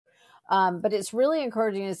But it's really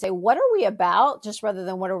encouraging to say, what are we about, just rather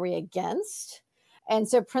than what are we against? And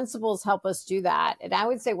so principles help us do that. And I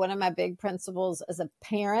would say one of my big principles as a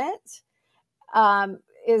parent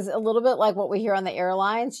is a little bit like what we hear on the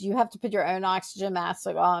airlines. You have to put your own oxygen mask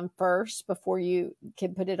on first before you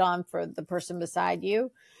can put it on for the person beside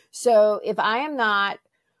you. So if I am not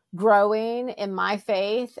growing in my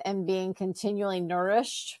faith and being continually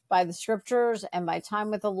nourished by the scriptures and by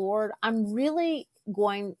time with the Lord, I'm not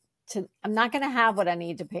going to have what I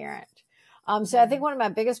need to parent. So I think one of my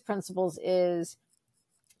biggest principles is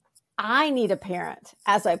I need a parent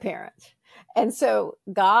as I parent. And so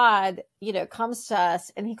God, comes to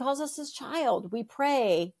us and he calls us his child. We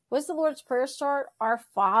pray. What's the Lord's Prayer start? Our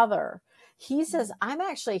Father. He says, I'm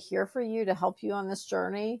actually here for you to help you on this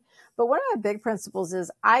journey. But one of my big principles is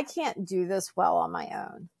I can't do this well on my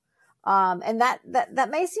own. And that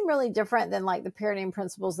may seem really different than like the parenting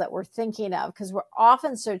principles that we're thinking of, because we're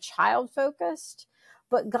often so child focused,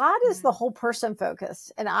 but God is the whole person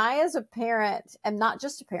focused. And I, as a parent, am not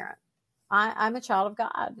just a parent. I'm a child of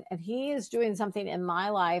God, and he is doing something in my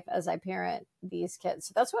life as I parent these kids.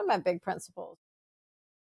 So that's one of my big principles.